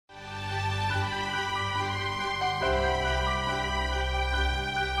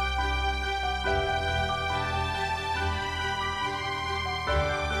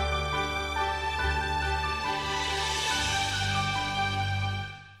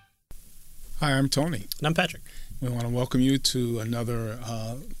Hi, I'm Tony. And I'm Patrick. We want to welcome you to another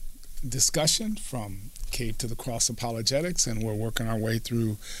discussion from Cave to the Cross Apologetics, and we're working our way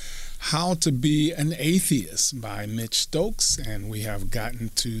through How to Be an Atheist by Mitch Stokes, and we have gotten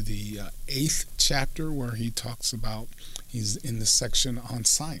to the 8th chapter where he talks about, he's in the section on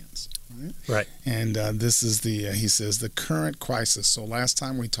science. Right. And this is he says, the current crisis. So last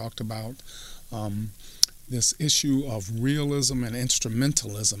time we talked about this issue of realism and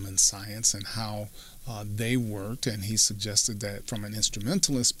instrumentalism in science and how they worked, and he suggested that from an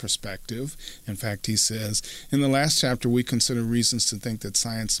instrumentalist perspective. In fact, he says, in the last chapter, we consider reasons to think that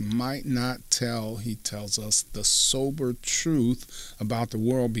science might not tell, he tells us, the sober truth about the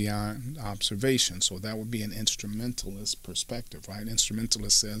world beyond observation. So that would be an instrumentalist perspective, right?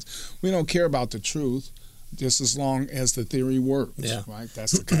 Instrumentalist says, we don't care about the truth just as long as the theory works, right?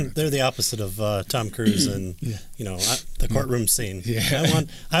 That's the kind of They're the opposite of Tom Cruise and the courtroom scene. Yeah.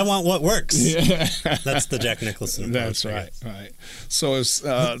 I want what works. Yeah. That's the Jack Nicholson approach. That's right. So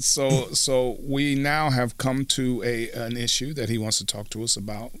so we now have come to an issue that he wants to talk to us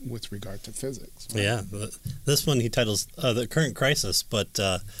about with regard to physics. Right? Yeah, this one he titles the current crisis, but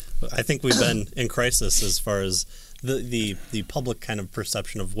I think we've been in crisis as far as the public kind of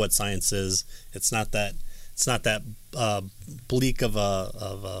perception of what science is. It's not that bleak of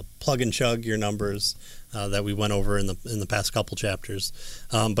a plug and chug your numbers that we went over in the past couple chapters.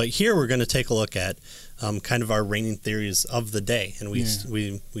 But here we're going to take a look at kind of our reigning theories of the day, and we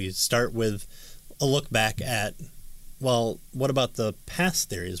start with a look back at, well, what about the past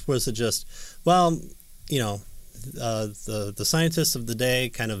theories? Was it just, the scientists of the day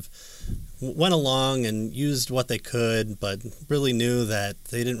kind of went along and used what they could, but really knew that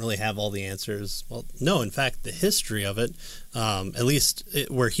they didn't really have all the answers? Well, no. In fact, the history of it, at least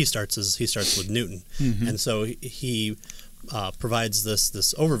where he starts with Newton, and so he provides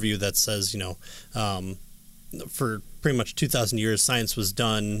this overview that says, for pretty much 2,000 years, science was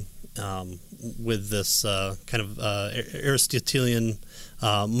done with this kind of Aristotelian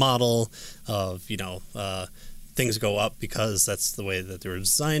model of things go up because that's the way that they were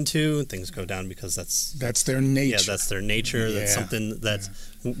designed to. Things go down because that's their nature. Yeah, that's their nature. Yeah. That's something that's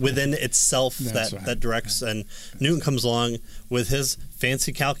within itself that directs. And Newton comes along with his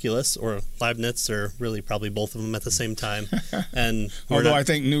fancy calculus, or Leibniz, or really probably both of them at the same time. And although I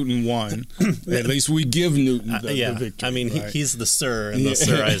think Newton won, at least we give Newton the victory. I mean, right? He's the Sir in the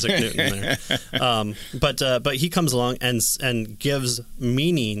Sir Isaac Newton there. But he comes along and gives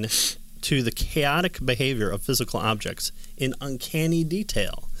meaning to the chaotic behavior of physical objects in uncanny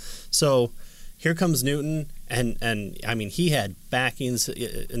detail. So here comes Newton, and I mean, he had backings.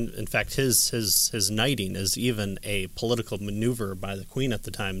 In fact, his knighting is even a political maneuver by the Queen at the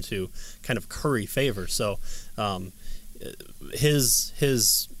time to kind of curry favor. So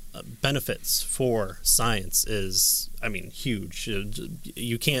his benefits for science is, I mean, huge.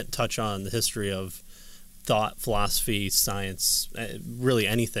 You can't touch on the history of thought, philosophy, science, really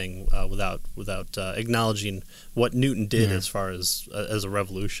anything without acknowledging what Newton did as far as a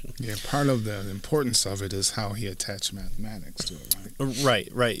revolution. Yeah, part of the importance of it is how he attached mathematics to it, right?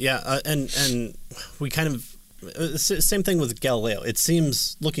 Right. Yeah, and we kind of same thing with Galileo. It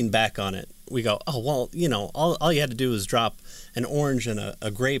seems, looking back on it, we go, oh well, all you had to do was drop an orange and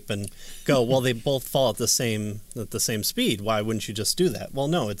a grape and go, well, they both fall at the same speed. Why wouldn't you just do that? Well,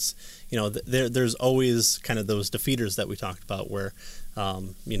 no, it's there's always kind of those defeaters that we talked about where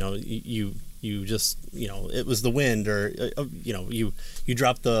you just it was the wind, or you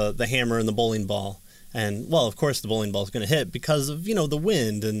drop the hammer and the bowling ball, and well, of course the bowling ball is going to hit because of the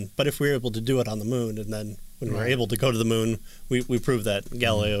wind, but if we were able to do it on the moon, and then when we were able to go to the moon, we proved that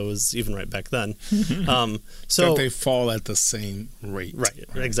Galileo was even right back then. So that they fall at the same rate. Right.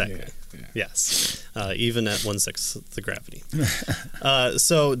 Exactly. Yeah. Yes. Even at 1/6 the gravity.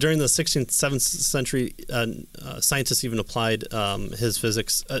 So during the 16th, 7th century, scientists even applied his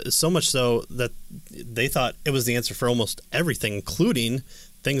physics, so much so that they thought it was the answer for almost everything, including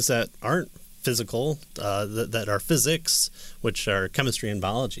things that aren't physical, that are physics, which are chemistry and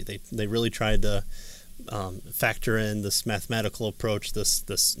biology. They really tried to factor in this mathematical approach,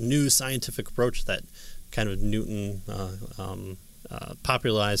 this new scientific approach that kind of Newton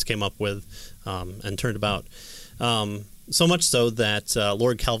popularized, came up with, and turned about. So much so that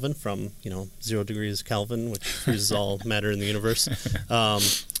Lord Kelvin, from 0 degrees Kelvin, which freezes all matter in the universe,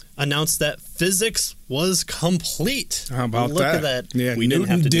 announced that physics was complete. How about Look at that. Yeah, we Newton didn't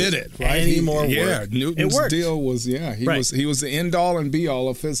have to did do it. Right? Any more work. Yeah, Newton's deal was he was the end all and be all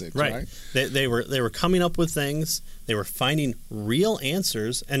of physics. Right. They were coming up with things. They were finding real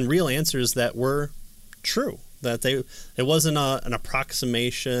answers, and real answers that were true. that it wasn't an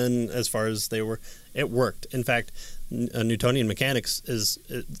approximation as far as they were. It worked. In fact, Newtonian mechanics is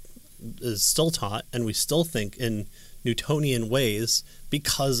still taught, and we still think in Newtonian ways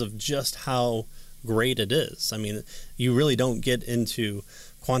because of just how great it is. I mean, you really don't get into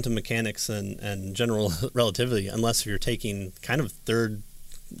quantum mechanics and general relativity unless you're taking kind of third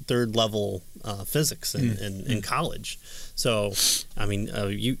level physics in college. So, I mean,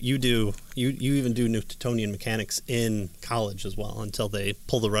 you even do Newtonian mechanics in college as well until they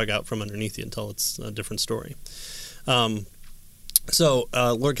pull the rug out from underneath you until it's a different story. So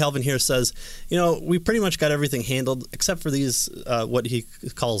Lord Kelvin here says, we pretty much got everything handled except for these what he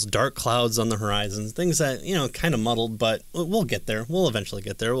calls dark clouds on the horizon, things that kind of muddled, but we'll get there. We'll eventually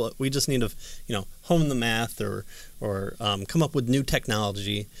get there. We just need to hone the math or come up with new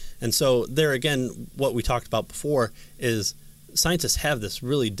technology. And so there again, what we talked about before is scientists have this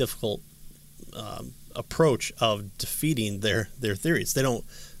really difficult approach of defeating their theories. They don't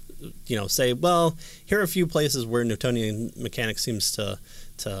say, well, here are a few places where Newtonian mechanics seems to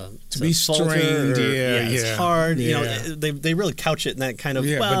be strained. It's hard. They really couch it in that kind of.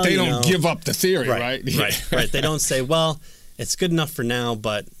 But they don't give up the theory, right? Right. They don't say, well, it's good enough for now,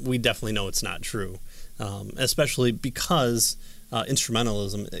 but we definitely know it's not true. Especially because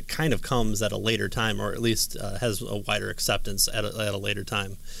instrumentalism, it kind of comes at a later time, or at least has a wider acceptance at a later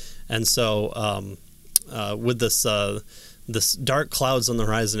time. And so with this dark clouds on the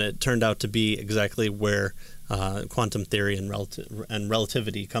horizon, it turned out to be exactly where quantum theory and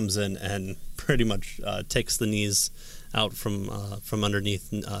relativity comes in and pretty much takes the knees out from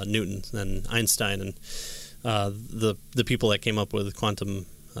underneath Newton and Einstein and the people that came up with quantum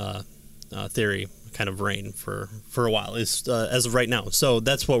theory kind of reign for a while, as of right now. So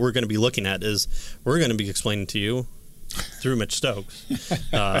that's what we're going to be looking at. Is we're going to be explaining to you through Mitch Stokes,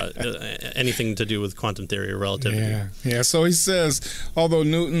 anything to do with quantum theory or relativity. Yeah. So he says, although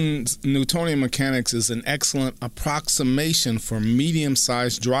Newtonian mechanics is an excellent approximation for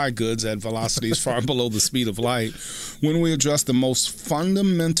medium-sized dry goods at velocities far below the speed of light, when we address the most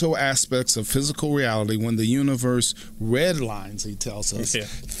fundamental aspects of physical reality, when the universe redlines, he tells us,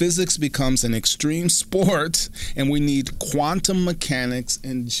 physics becomes an extreme sport, and we need quantum mechanics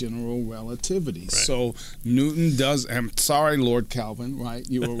and general relativity. Right. So Newton does. I'm sorry, Lord Kelvin, right?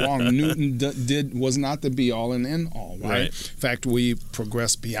 You were wrong. Newton was not the be-all and end-all, right? In fact, we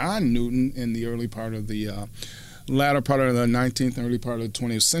progressed beyond Newton in the early part of the latter part of the 19th and early part of the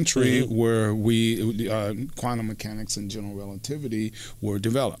 20th century, where quantum mechanics and general relativity were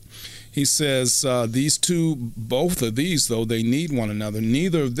developed. He says both of these, though, they need one another.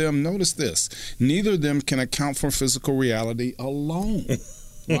 Neither of them, notice this, neither of them can account for physical reality alone.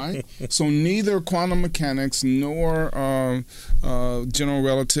 Right? So neither quantum mechanics nor general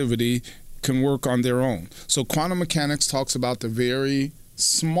relativity can work on their own. So quantum mechanics talks about the very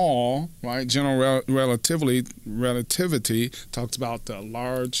small, right? General relativity talks about the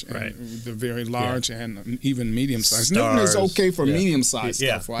large, and the very large, and even medium sized. Newton is okay for medium sized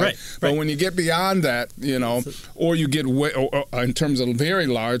stuff, right? But when you get beyond that, or you get way, or in terms of very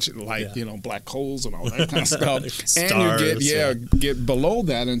large, like black holes and all that kind of stuff, Stars, and you get below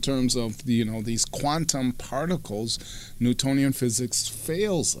that in terms of these quantum particles, Newtonian physics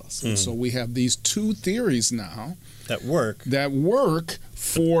fails us. And so we have these two theories now that work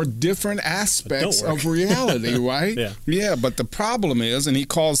for different aspects of reality, right? But the problem is, and he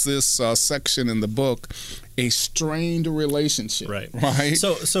calls this section in the book a strained relationship, right?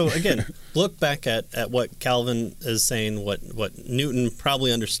 So again, look back at what Calvin is saying, what Newton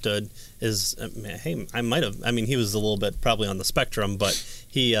probably understood is, hey, he was a little bit probably on the spectrum, but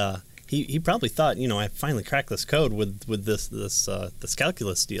he probably thought, I finally cracked this code with this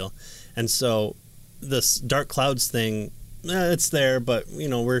calculus deal. And so this dark clouds thing, it's there, but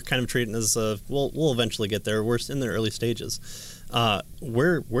we're kind of treating it as we'll eventually get there. We're in the early stages.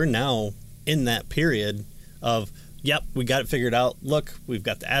 We're now in that period of, we got it figured out. Look, we've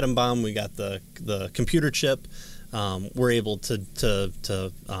got the atom bomb, we got the computer chip. We're able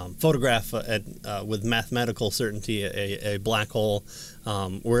to photograph with mathematical certainty a black hole.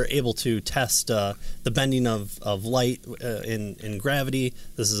 We're able to test the bending of light in gravity.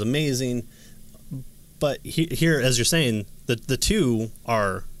 This is amazing. But here, as you're saying, the two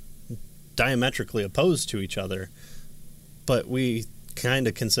are diametrically opposed to each other, but we kind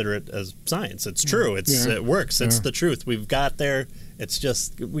of consider it as science. It's true. It works. It's the truth. We've got there. It's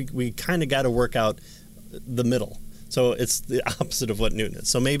just we kind of got to work out the middle. So it's the opposite of what Newton is.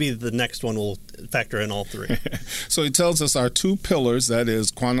 So maybe the next one will factor in all three. So he tells us our two pillars, that is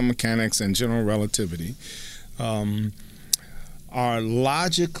quantum mechanics and general relativity, are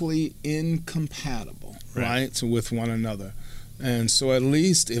logically incompatible. right, with one another. And so at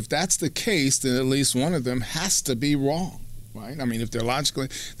least if that's the case, then at least one of them has to be wrong, right? I mean, if they're logically,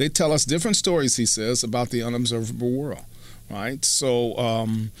 they tell us different stories, he says, about the unobservable world, right? So,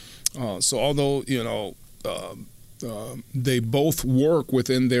 so although, they both work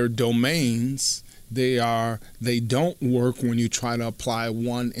within their domains, they don't work when you try to apply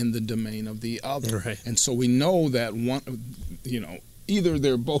one in the domain of the other. Right. And so we know that one, either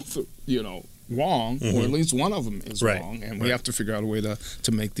they're both, wrong, or at least one of them is wrong, and we have to figure out a way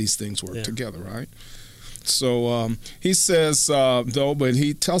to make these things work together, right? So he says, though, but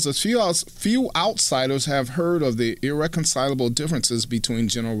he tells us few outsiders have heard of the irreconcilable differences between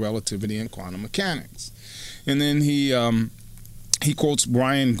general relativity and quantum mechanics. And then he quotes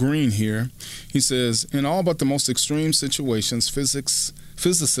Brian Greene here. He says, in all but the most extreme situations,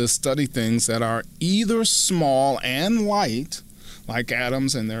 physicists study things that are either small and light, like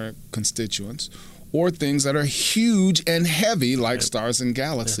atoms and their constituents, or things that are huge and heavy, like stars and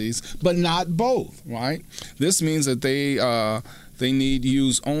galaxies, but not both, right? This means that they need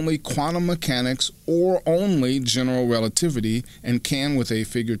use only quantum mechanics or only general relativity, and can, with a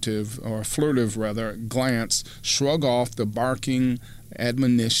figurative or flirtive rather glance, shrug off the barking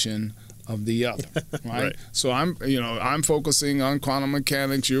admonition of the other, right? So I'm focusing on quantum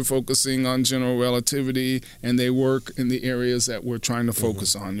mechanics, you're focusing on general relativity, and they work in the areas that we're trying to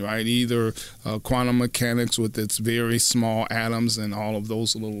focus on, right? Either quantum mechanics with its very small atoms and all of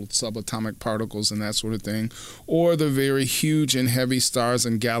those little subatomic particles and that sort of thing, or the very huge and heavy stars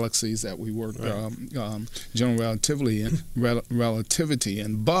and galaxies that we work general relativity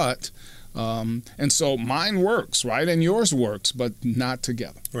in. But and so mine works, right, and yours works, but not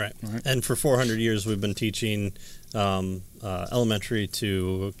together. Right. And for 400 years, we've been teaching elementary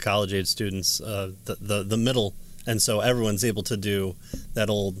to college-age students the middle, and so everyone's able to do that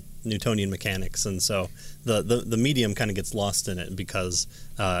old Newtonian mechanics, and so the medium kind of gets lost in it because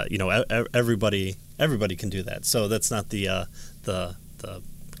everybody can do that. So that's not the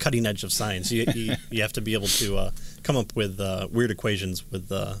cutting edge of science. You have to be able to come up with weird equations with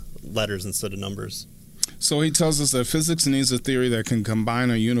letters instead of numbers. So he tells us that physics needs a theory that can combine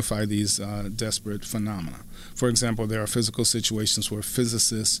or unify these disparate phenomena. For example, there are physical situations where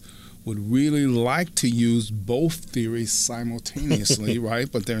physicists would really like to use both theories simultaneously,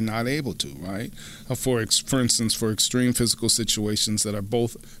 right? But they're not able to, right? For instance, for extreme physical situations that are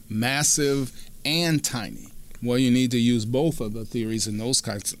both massive and tiny. Well, you need to use both of the theories in those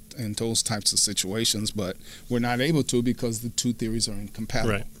types of situations, but we're not able to because the two theories are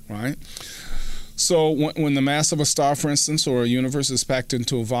incompatible, right? So when the mass of a star, for instance, or a universe is packed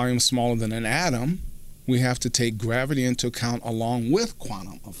into a volume smaller than an atom, we have to take gravity into account along with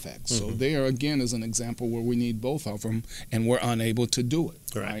quantum effects. So there, again, is an example where we need both of them, and we're unable to do it,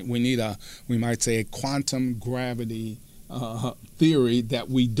 right? We need we might say, a quantum gravity theory that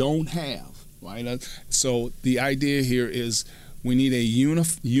we don't have. Right. So the idea here is we need a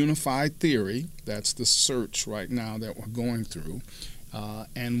unified theory. That's the search right now that we're going through.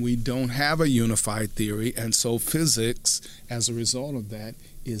 And we don't have a unified theory. And so physics, as a result of that,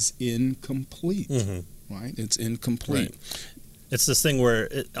 is incomplete. Right? It's incomplete. It's this thing where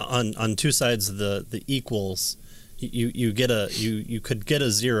on two sides of the equals, you could get a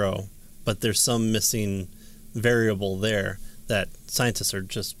zero, but there's some missing variable there that scientists are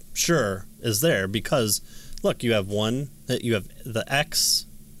just sure is there because, look, you have the x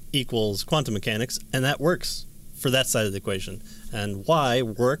equals quantum mechanics, and that works for that side of the equation, and y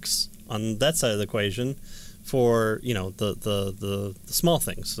works on that side of the equation for the small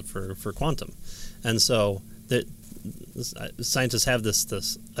things for quantum, and so that scientists have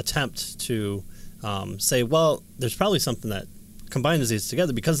this attempt to say, well, there's probably something that combines these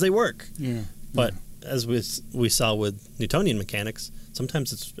together because they work, but as we saw with Newtonian mechanics,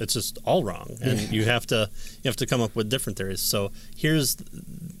 sometimes it's just all wrong, and you have to come up with different theories. So here's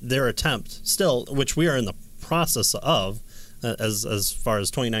their attempt, still, which we are in the process of, as far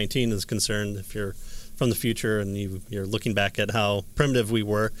as 2019 is concerned. If you're from the future and you're looking back at how primitive we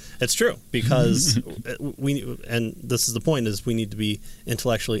were, it's true because and this is the point, is we need to be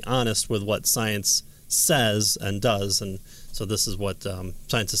intellectually honest with what science says and does, and so this is what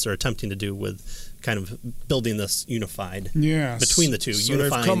scientists are attempting to do with kind of building this unified between the two, so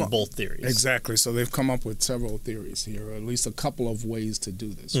unifying both theories. Exactly. So they've come up with several theories here, or at least a couple of ways to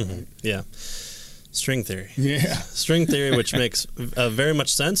do this, right? Yeah. String theory. Yeah. String theory, which makes very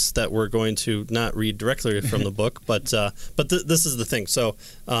much sense that we're going to not read directly from the book, but this is the thing. So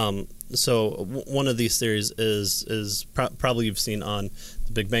one of these theories is probably you've seen on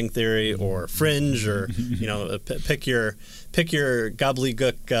The Big Bang Theory or Fringe, or pick your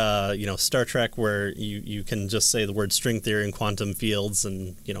gobbledygook Star Trek, where you can just say the word string theory and quantum fields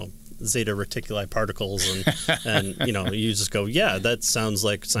and zeta reticuli particles, and you just go, yeah, that sounds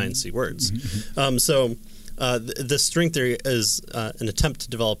like sciencey words. This string theory is an attempt to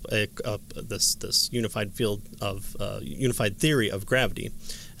develop this unified theory of gravity,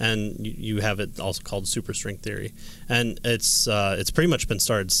 and you have it also called superstring theory, and it's pretty much been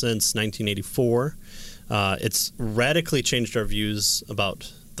started since 1984. It's radically changed our views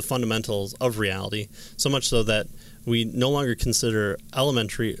about the fundamentals of reality, so much so that we no longer consider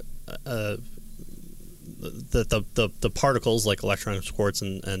elementary the particles like electrons, quarks,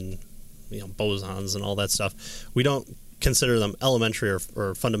 and bosons and all that stuff. We don't consider them elementary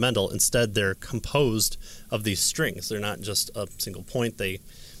or fundamental. Instead, they're composed of these strings. They're not just a single point. They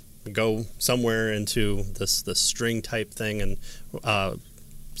go somewhere into this string type thing, and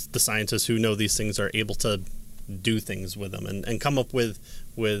the scientists who know these things are able to do things with them and come up with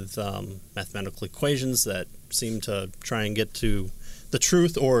mathematical equations that seem to try and get to the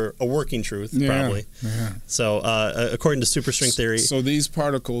truth, or a working truth, probably. Yeah. So, according to superstring theory, so these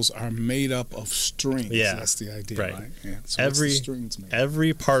particles are made up of strings. Yeah, that's the idea, right? Yeah. So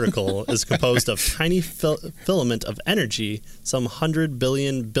every particle is composed of tiny filament of energy, some 100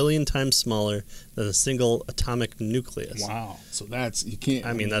 billion times smaller than a single atomic nucleus. Wow! So that's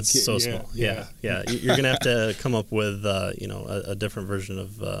that's so small. Yeah. You're gonna have to come up with a different version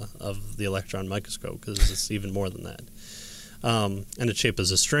of the electron microscope, because it's even more than that. And its shape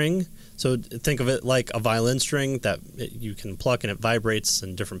is a string. So think of it like a violin string that you can pluck, and it vibrates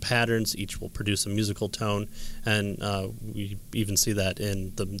in different patterns. Each will produce a musical tone, and we even see that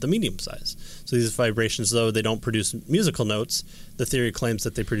in the medium size. So these vibrations, though they don't produce musical notes, the theory claims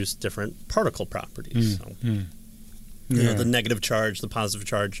that they produce different particle properties. The negative charge, the positive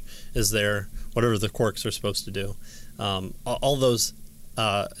charge is there, whatever the quarks are supposed to do. All those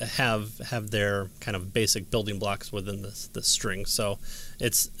have their kind of basic building blocks within this string. So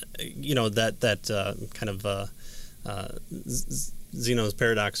it's that kind of Zeno's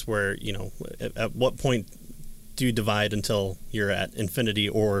paradox, where at what point do you divide until you're at infinity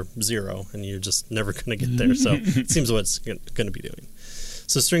or zero, and you're just never going to get there. So it seems what it's going to be doing.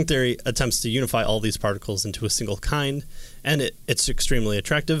 So string theory attempts to unify all these particles into a single kind, and it's extremely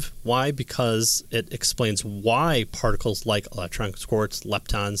attractive. Why? Because it explains why particles like electrons, quarks,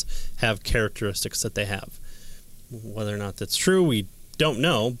 leptons have characteristics that they have. Whether or not that's true, we don't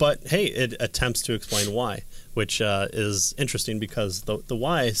know, but hey, it attempts to explain why, which is interesting, because the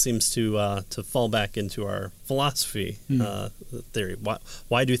why seems to fall back into our philosophy theory.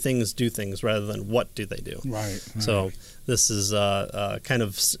 Why do things rather than what do they do? Right. So this is kind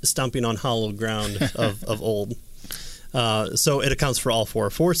of stomping on hollow ground of old. So it accounts for all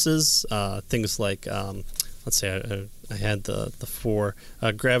four forces, things like, let's say I had the four.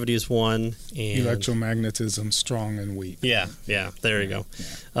 Gravity is one. And electromagnetism, strong and weak. Yeah, there you go.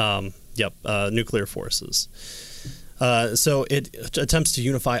 Yeah. Nuclear forces. So it attempts to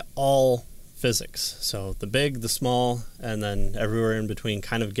unify all physics. So the big, the small, and then everywhere in between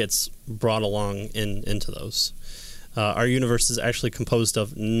kind of gets brought along into those. Our universe is actually composed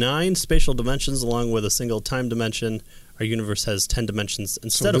of 9 spatial dimensions along with a single time dimension. Our universe has 10 dimensions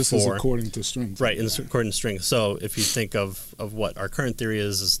instead of 4. So this is according to strings. Right, according to strings. So if you think of what our current theory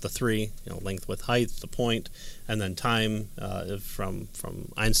is the 3, length, width, height, the point, and then time from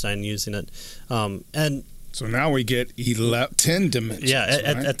Einstein using it. And so now we get 10 dimensions. Yeah,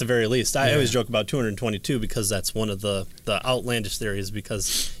 right? at the very least. I always joke about 222 because that's one of the outlandish theories,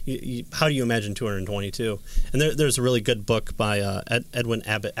 because how do you imagine 222? And there's a really good book by Edwin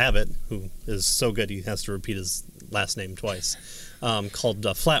Abbott, who is so good he has to repeat his last name twice, called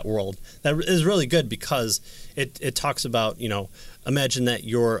Flat World. That is really good because it talks about, imagine that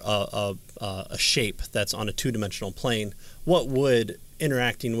you're a shape that's on a 2-dimensional plane. What would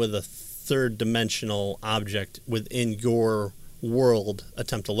interacting with a third-dimensional object within your world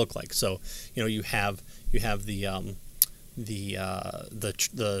attempt to look like? So, you have the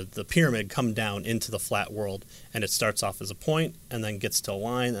pyramid come down into the flat world, and it starts off as a point and then gets to a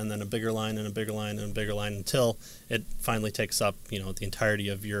line and then a bigger line and a bigger line and a bigger line until it finally takes up the entirety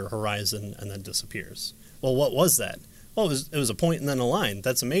of your horizon and then disappears. Well, what was that? Well, it was a point and then a line.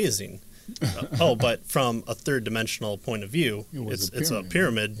 That's amazing. But from a third-dimensional point of view, it's a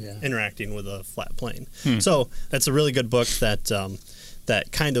pyramid interacting with a flat plane. So that's a really good book that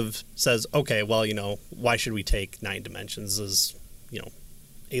that kind of says, okay, well, why should we take 9 dimensions as,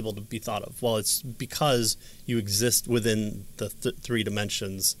 able to be thought of? Well, it's because you exist within the 3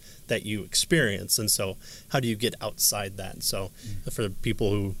 dimensions that you experience. And so how do you get outside that? And so for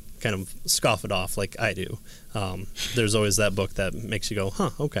people who kind of scoff it off like I do, there's always that book that makes you go,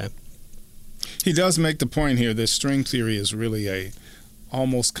 okay. He does make the point here that string theory is really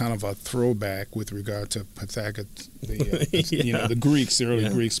almost kind of a throwback with regard to Pythagoras, the Greeks, the early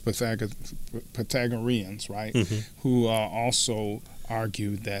Greeks, Pythagoreans, right? Who also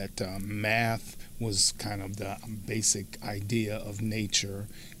argued that math was kind of the basic idea of nature,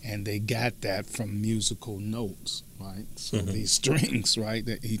 and they got that from musical notes, right? So these strings, right,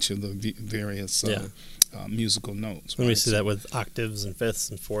 that each of the various musical notes. Right? We see that with octaves and fifths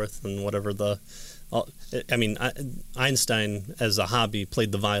and fourth and whatever Einstein, as a hobby,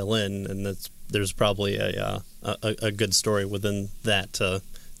 played the violin, and there's probably a good story within that to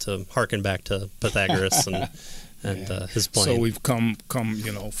harken back to Pythagoras and his point. So we've come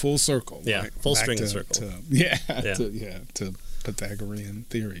full circle. Yeah, right? full back string circle. To Pythagorean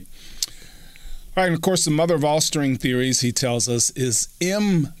theory. All right, and of course, the mother of all string theories, he tells us, is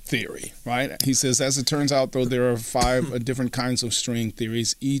M theory, right? He says, as it turns out, though, there are 5 different kinds of string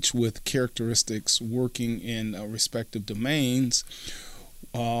theories, each with characteristics working in respective domains.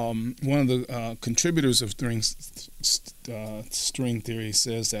 One of the contributors of string theory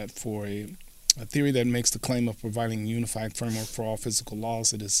says that for a theory that makes the claim of providing a unified framework for all physical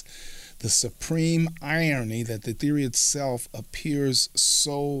laws, it is the supreme irony that the theory itself appears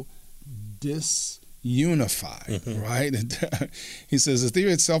so disunified, right? He says the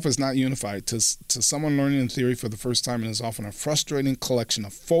theory itself is not unified. To someone learning the theory for the first time, it is often a frustrating collection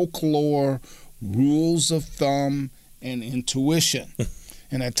of folklore, rules of thumb, and intuition.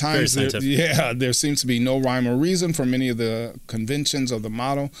 And at times, there seems to be no rhyme or reason for many of the conventions of the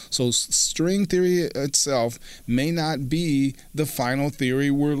model. So string theory itself may not be the final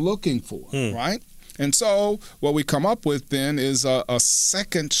theory we're looking for, right? And so what we come up with then is a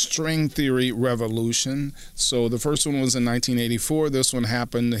second string theory revolution. So the first one was in 1984. This one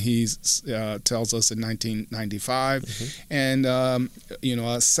happened, he tells us, in 1995. And,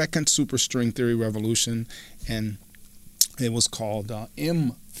 a second superstring theory revolution. And it was called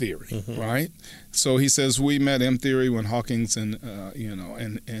M theory, right? So he says we met M theory when Hawkins and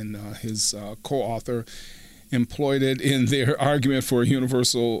his co-author employed it in their argument for a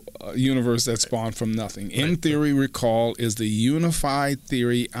universal universe that spawned from nothing. M theory, recall, is the unified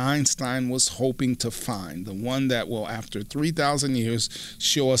theory Einstein was hoping to find, the one that will, after 3,000 years,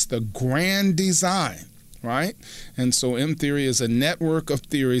 show us the grand design. Right? And so M theory is a network of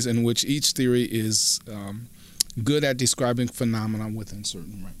theories in which each theory is good at describing phenomena within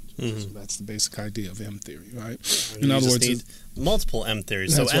certain range. So that's the basic idea of M theory, right? In other words, need multiple M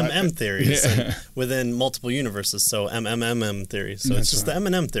theories. So MM theories within multiple universes. So MMM theories. So it's just the M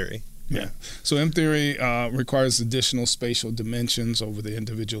and M theory. Yeah. So M theory requires additional spatial dimensions over the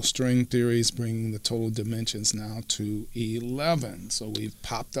individual string theories, bringing the total dimensions now to 11. So we've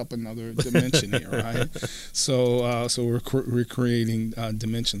popped up another dimension here, right? So we're recreating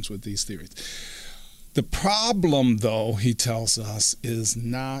dimensions with these theories. The problem, though, he tells us, is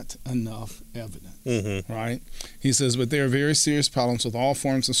not enough evidence, right? He says, but there are very serious problems with all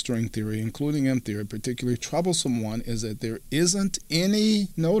forms of string theory, including M theory. A particularly troublesome one is that there isn't any,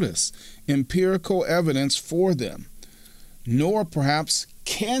 notice, empirical evidence for them, nor perhaps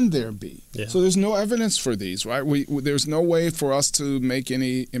can there be. Yeah. So there's no evidence for these, right? There's no way for us to make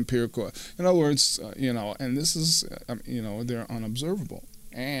any empirical. In other words, and this is, they're unobservable.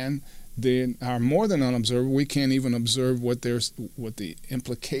 And they are more than unobservable. We can't even observe what the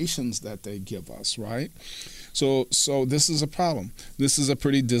implications that they give us, right? So this is a problem. This is a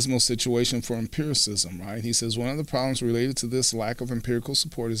pretty dismal situation for empiricism, right? He says one of the problems related to this lack of empirical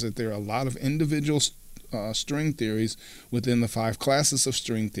support is that there are a lot of individual string theories within the 5 classes of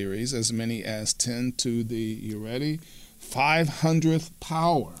string theories, as many as 10 to the, you ready, 500th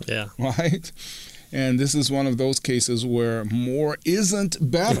power, right? And this is one of those cases where more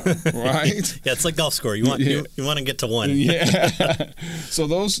isn't better, right? Yeah, it's like golf score. You want to get to 1.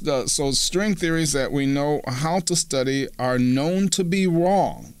 So string theories that we know how to study are known to be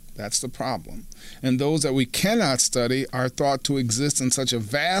wrong. That's the problem. And those that we cannot study are thought to exist in such a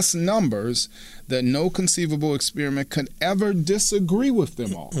vast numbers that no conceivable experiment could ever disagree with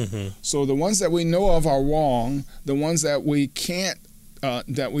them all. So the ones that we know of are wrong. The ones that we can't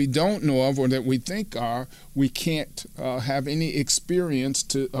that we don't know of or that we think are, we can't have any experience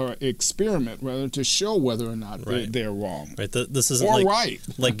or experiment rather to show whether or not they're wrong. Right. This isn't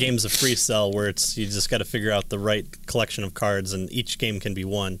like games of free cell where you just got to figure out the right collection of cards and each game can be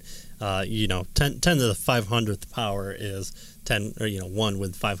won. 10 to the 500th power is 10 or 1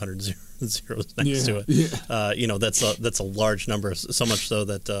 with 500 zeros next to it. Yeah. That's a large number, so much so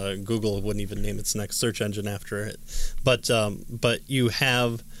that Google wouldn't even name its next search engine after it. But you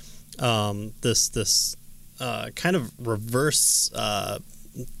have this kind of reverse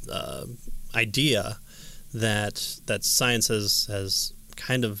idea that science has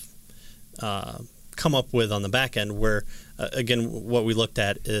kind of come up with on the back end, where again what we looked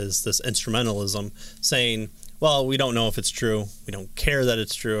at is this instrumentalism, saying, well, we don't know if it's true, we don't care that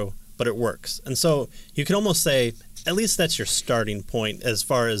it's true, but it works. And so you can almost say at least that's your starting point, as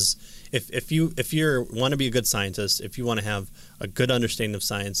far as if you want to be a good scientist, if you want to have a good understanding of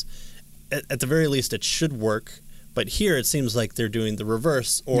science, at the very least it should work. But here it seems like they're doing the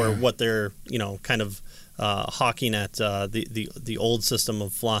reverse, or what they're kind of hawking at the old system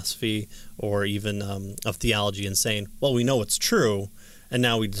of philosophy or even of theology, and saying, well, we know it's true, and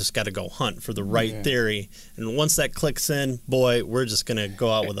now we just got to go hunt for the right theory. And once that clicks in, boy, we're just going to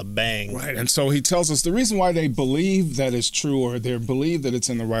go out with a bang. Right. And so he tells us the reason why they believe that it's true, or they believe that it's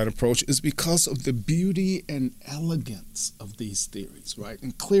in the right approach, is because of the beauty and elegance of these theories, right?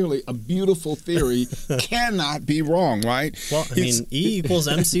 And clearly a beautiful theory cannot be wrong, right? Well, E equals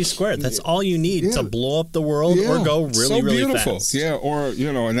MC squared. That's all you need to blow up the world or go really fast. Yeah, or,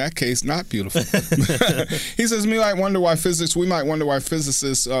 in that case, not beautiful. He says, we might wonder why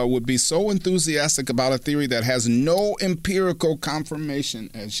physicists would be so enthusiastic about a theory that has no empirical confirmation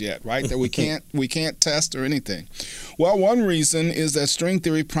as yet, right? That we can't test or anything. Well, one reason is that string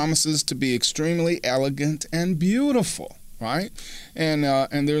theory promises to be extremely elegant and beautiful, right? And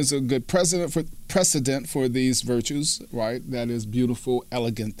there's a good precedent for these virtues, right? That is beautiful,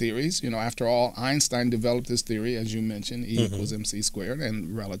 elegant theories. After all, Einstein developed this theory, as you mentioned, E equals MC squared,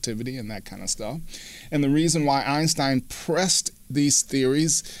 and relativity and that kind of stuff. And the reason why Einstein pressed these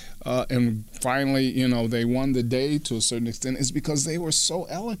theories and finally, they won the day to a certain extent, is because they were so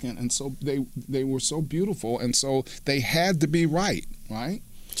elegant and so they were so beautiful, and so they had to be right?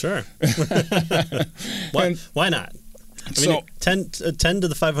 Sure. Why not? I mean, 10 to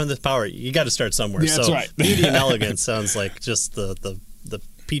the 500th power, you got to start somewhere. Yeah, that's so right. Beauty and elegance sounds like just the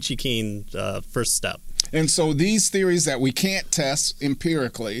peachy keen first step. And so these theories that we can't test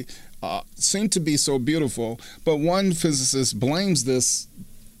empirically seem to be so beautiful, but one physicist blames this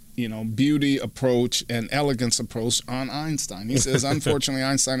beauty approach and elegance approach on Einstein. He says, unfortunately,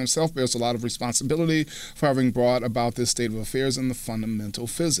 Einstein himself bears a lot of responsibility for having brought about this state of affairs in the fundamental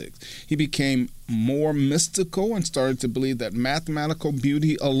physics. He became more mystical and started to believe that mathematical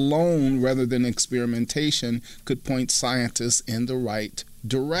beauty alone, rather than experimentation, could point scientists in the right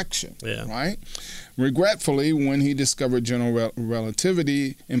direction, right? Regretfully, when he discovered general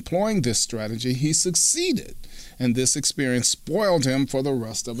relativity, employing this strategy, he succeeded. And this experience spoiled him for the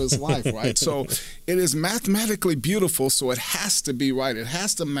rest of his life, right? So it is mathematically beautiful, so it has to be right. It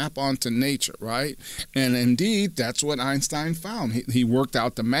has to map onto nature, right? And indeed, that's what Einstein found. He worked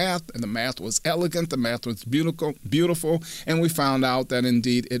out the math, and the math was elegant, the math was beautiful, and we found out that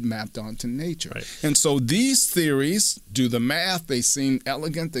indeed it mapped onto nature. Right. And so these theories do the math, they seem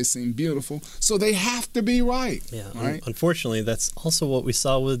elegant, they seem beautiful, so they have to be right. Yeah, right? Unfortunately, that's also what we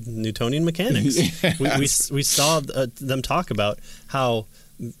saw with Newtonian mechanics. Yes. We saw them talk about how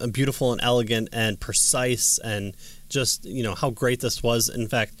beautiful and elegant and precise and just how great this was. In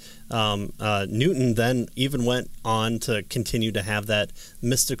fact, Newton then even went on to continue to have that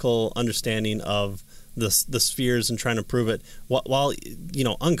mystical understanding of the spheres and trying to prove it, while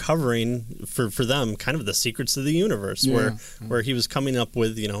uncovering for them kind of the secrets of the universe, where he was coming up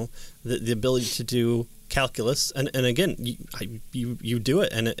with the ability to do calculus, and again you do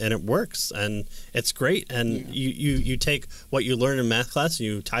it and it works and it's great, and you take what you learn in math class,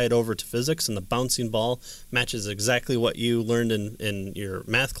 you tie it over to physics, and the bouncing ball matches exactly what you learned in your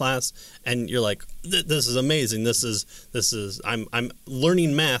math class, and you're like, this is amazing, this is I'm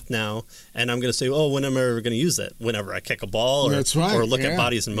learning math now, and I'm going to say, when am I ever going to use it? Whenever I kick a ball or look at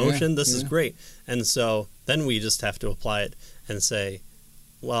bodies in motion. This is great. And so then we just have to apply it and say,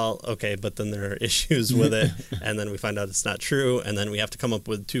 well, okay, but then there are issues with it, and then we find out it's not true, and then we have to come up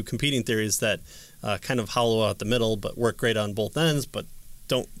with two competing theories that kind of hollow out the middle, but work great on both ends, but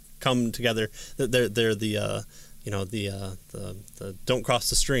don't come together. They're the don't cross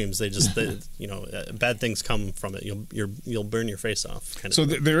the streams. They just bad things come from it. You'll burn your face off. So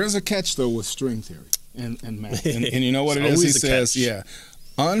there is a catch though with string theory. in math. And you know what it is? He says, catch.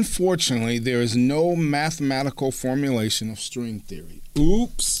 Unfortunately, there is no mathematical formulation of string theory.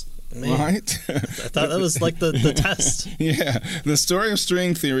 Oops. Man. Right? I thought that was like the test. Yeah. The story of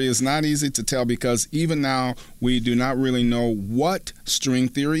string theory is not easy to tell because even now we do not really know what string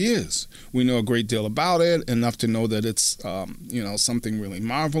theory is. We know a great deal about it, enough to know that it's something really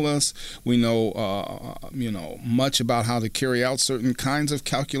marvelous. We know much about how to carry out certain kinds of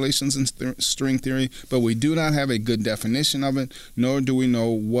calculations in string theory, but we do not have a good definition of it, nor do we know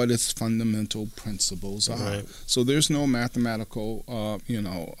what its fundamental principles are. Right. So there's no mathematical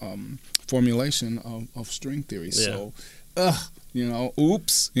formulation of string theory. So,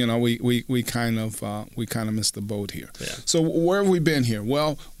 oops, we kind of missed the boat here. Yeah. So where have we been here?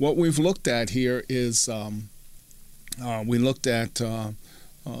 Well, what we've looked at here is we looked at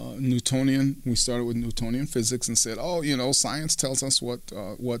Newtonian. We started with Newtonian physics and said, science tells us what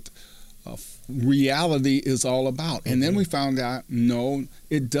reality is all about. And then we found out, no,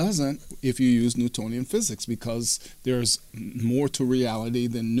 it doesn't if you use Newtonian physics, because there's more to reality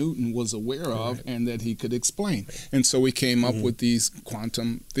than Newton was aware of and that he could explain. And so we came up with these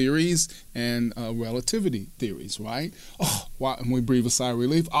quantum theories and relativity theories, right? And we breathe a sigh of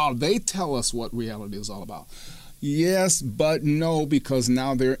relief. They tell us what reality is all about. Yes, but no, because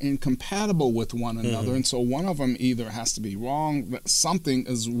now they're incompatible with one another. And so one of them either has to be wrong, something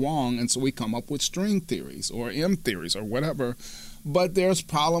is wrong, and so we come up with string theories or M theories or whatever. But there's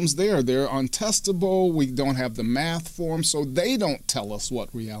problems there. They're untestable. We don't have the math for them, so they don't tell us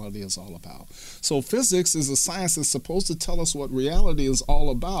what reality is all about. So physics is a science that's supposed to tell us what reality is all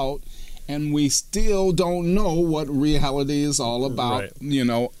about, and we still don't know what reality is all about,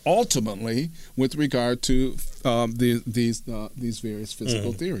 ultimately, with regard to these various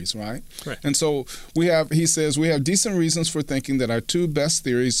physical theories, right? And so he says, we have decent reasons for thinking that our two best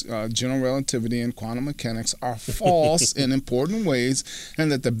theories, general relativity and quantum mechanics, are false in important ways,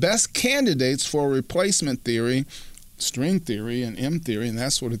 and that the best candidates for replacement theory, string theory and M theory and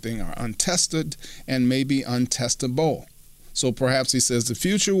that sort of thing, are untested and maybe untestable. So perhaps he says the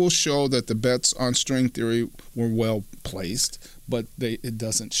future will show that the bets on string theory were well placed, but it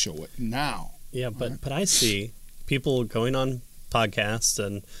doesn't show it now. Yeah, but I see people going on podcasts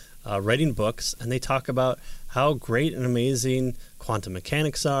and writing books, and they talk about how great and amazing quantum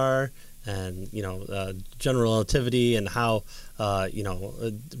mechanics are, and general relativity, and how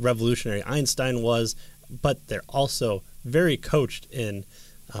revolutionary Einstein was. But they're also very coached in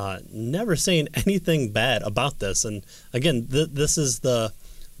never saying anything bad about this. And again, this is the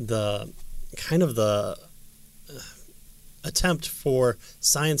kind of the attempt for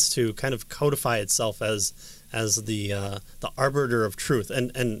science to kind of codify itself as the arbiter of truth.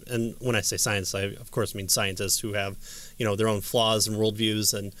 And when I say science, I of course mean scientists who have their own flaws and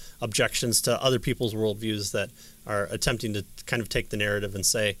worldviews and objections to other people's worldviews that are attempting to kind of take the narrative and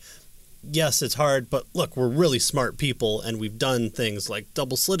say, yes, it's hard, but look, we're really smart people, and we've done things like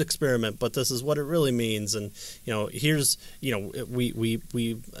double slit experiment, but this is what it really means. And here's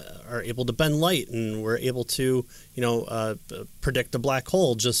we are able to bend light, and we're able to predict a black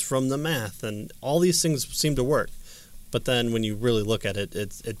hole just from the math, and all these things seem to work. But then when you really look at it,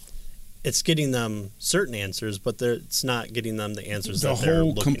 it's getting them certain answers, but it's not getting them the answers that they're looking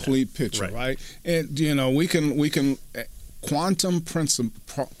at. The whole complete picture, right? And we can. Quantum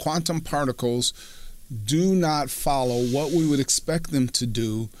particles do not follow what we would expect them to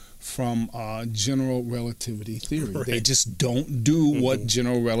do from general relativity theory. They just don't do what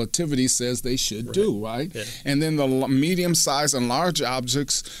general relativity says they should do, right? Yeah. And then the medium-sized and large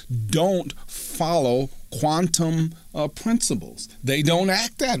objects don't follow quantum principles. They don't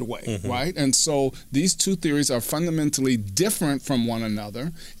act that way, right? And so these two theories are fundamentally different from one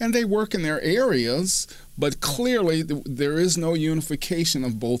another, and they work in their areas, but clearly there is no unification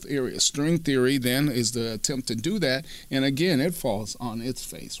of both areas. String theory then is the attempt to do that, and again, it falls on its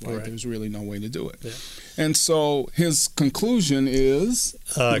face, right? There's really no way to do it. Yeah. And so his conclusion is...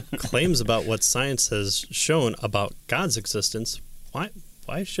 claims about what science has shown about God's existence. Why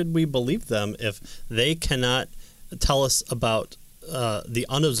should we believe them if they cannot tell us about the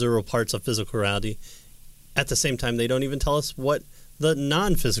unobservable parts of physical reality? At the same time, they don't even tell us what the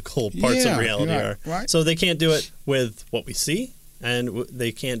non-physical parts of reality are. Right. So they can't do it with what we see, and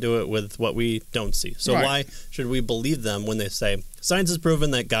they can't do it with what we don't see. So why should we believe them when they say, science has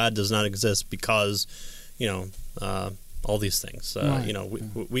proven that God does not exist because, all these things. Right. You know,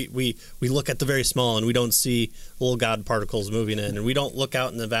 we look at the very small and we don't see little God particles moving in, and we don't look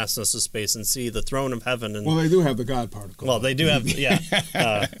out in the vastness of space and see the throne of heaven. And, well, they do have the God particle. Well, they do have, yeah.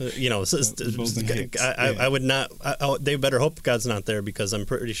 You know, I would not. They better hope God's not there, because I'm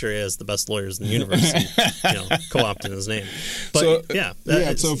pretty sure he has the best lawyers in the universe, and, you know, co-opting his name. But so,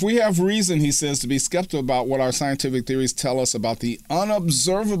 so if we have reason, he says, to be skeptical about what our scientific theories tell us about the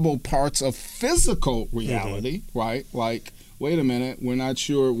unobservable parts of physical reality, right? Like, wait a minute, we're not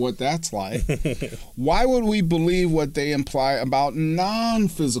sure what that's like. Why would we believe what they imply about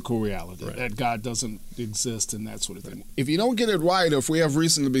non-physical reality, that God doesn't exist and that sort of thing? If you don't get it right, or if we have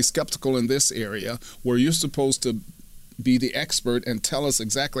reason to be skeptical in this area where you're supposed to be the expert and tell us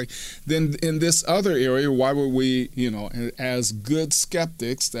exactly, then in this other area, why would we, you know, as good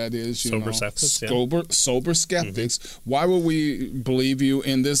skeptics, that is, sober skeptics, why would we believe you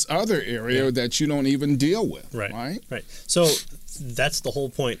in this other area that you don't even deal with? Right. So that's the whole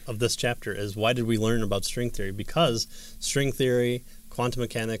point of this chapter, is why did we learn about string theory? Because string theory, quantum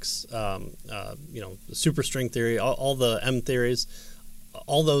mechanics, you know, superstring theory, all the M theories,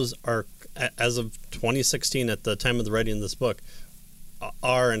 all those are, as of 2016, at the time of the writing of this book,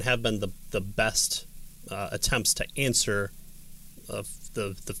 are and have been the best attempts to answer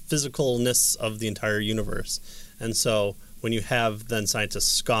the physicalness of the entire universe. And so when you have then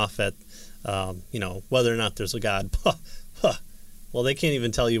scientists scoff at, you know, whether or not there's a God, well, they can't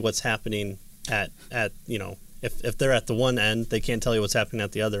even tell you what's happening at you know, if they're at the one end, they can't tell you what's happening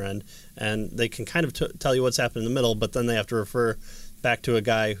at the other end, and they can kind of tell you what's happening in the middle, but then they have to refer back to a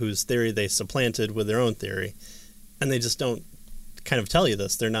guy whose theory they supplanted with their own theory, and they just don't kind of tell you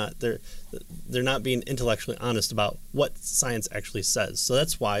this. They're not being intellectually honest about what science actually says. So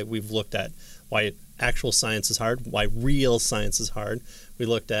that's why we've looked at why actual science is hard, why real science is hard. We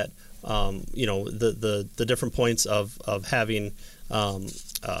looked at you know, the different points of having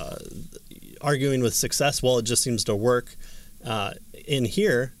arguing with success. Well, it just seems to work. In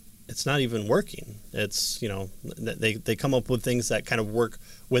here, it's not even working. It's, you know, they come up with things that kind of work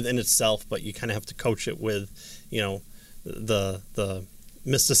within itself, but you kind of have to coach it with, you know, the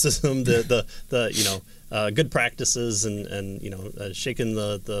mysticism, the you know, good practices, and you know, shaking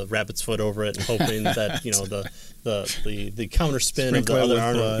the rabbit's foot over it and hoping that, you know, the counterspin of the other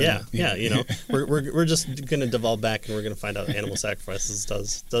arm. Yeah, you know, we're just going to devolve back, and we're going to find out animal sacrifices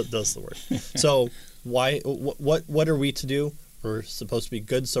does the work. So what are we to do? We're supposed to be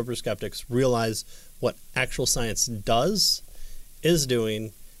good sober skeptics, realize what actual science is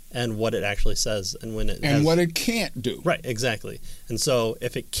doing, and what it actually says, and when it what it can't do. Right, exactly. And so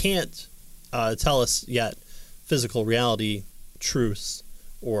if it can't tell us yet physical reality truths,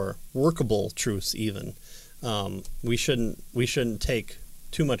 or workable truths even, we shouldn't take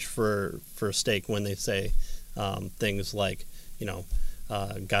too much for stake when they say things like, you know,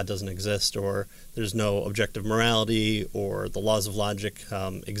 God doesn't exist, or there's no objective morality, or the laws of logic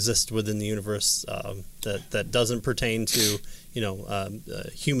exist within the universe that doesn't pertain to, you know,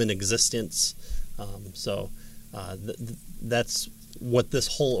 human existence. So that's what this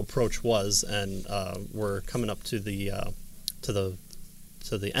whole approach was, and we're coming up to the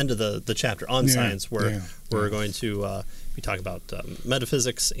end of the chapter on science, where we're going to be talking about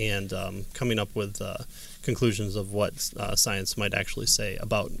metaphysics and coming up with conclusions of what science might actually say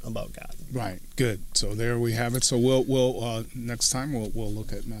about God. Right. Good. So there we have it. So we'll next time we'll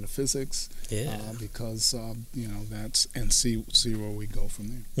look at metaphysics. Because you know, that's, and see where we go from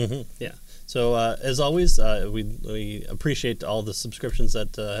there. Mm-hmm. Yeah. So as always, we appreciate all the subscriptions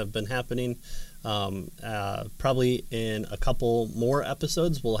that have been happening. Probably in a couple more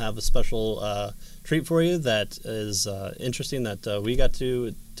episodes, we'll have a special treat for you that is interesting, that we got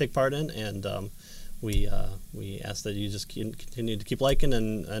to take part in, and we ask that you just continue to keep liking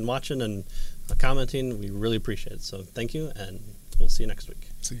and watching and commenting. We really appreciate it. So thank you, and we'll see you next week.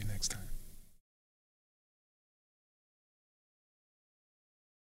 See you next time.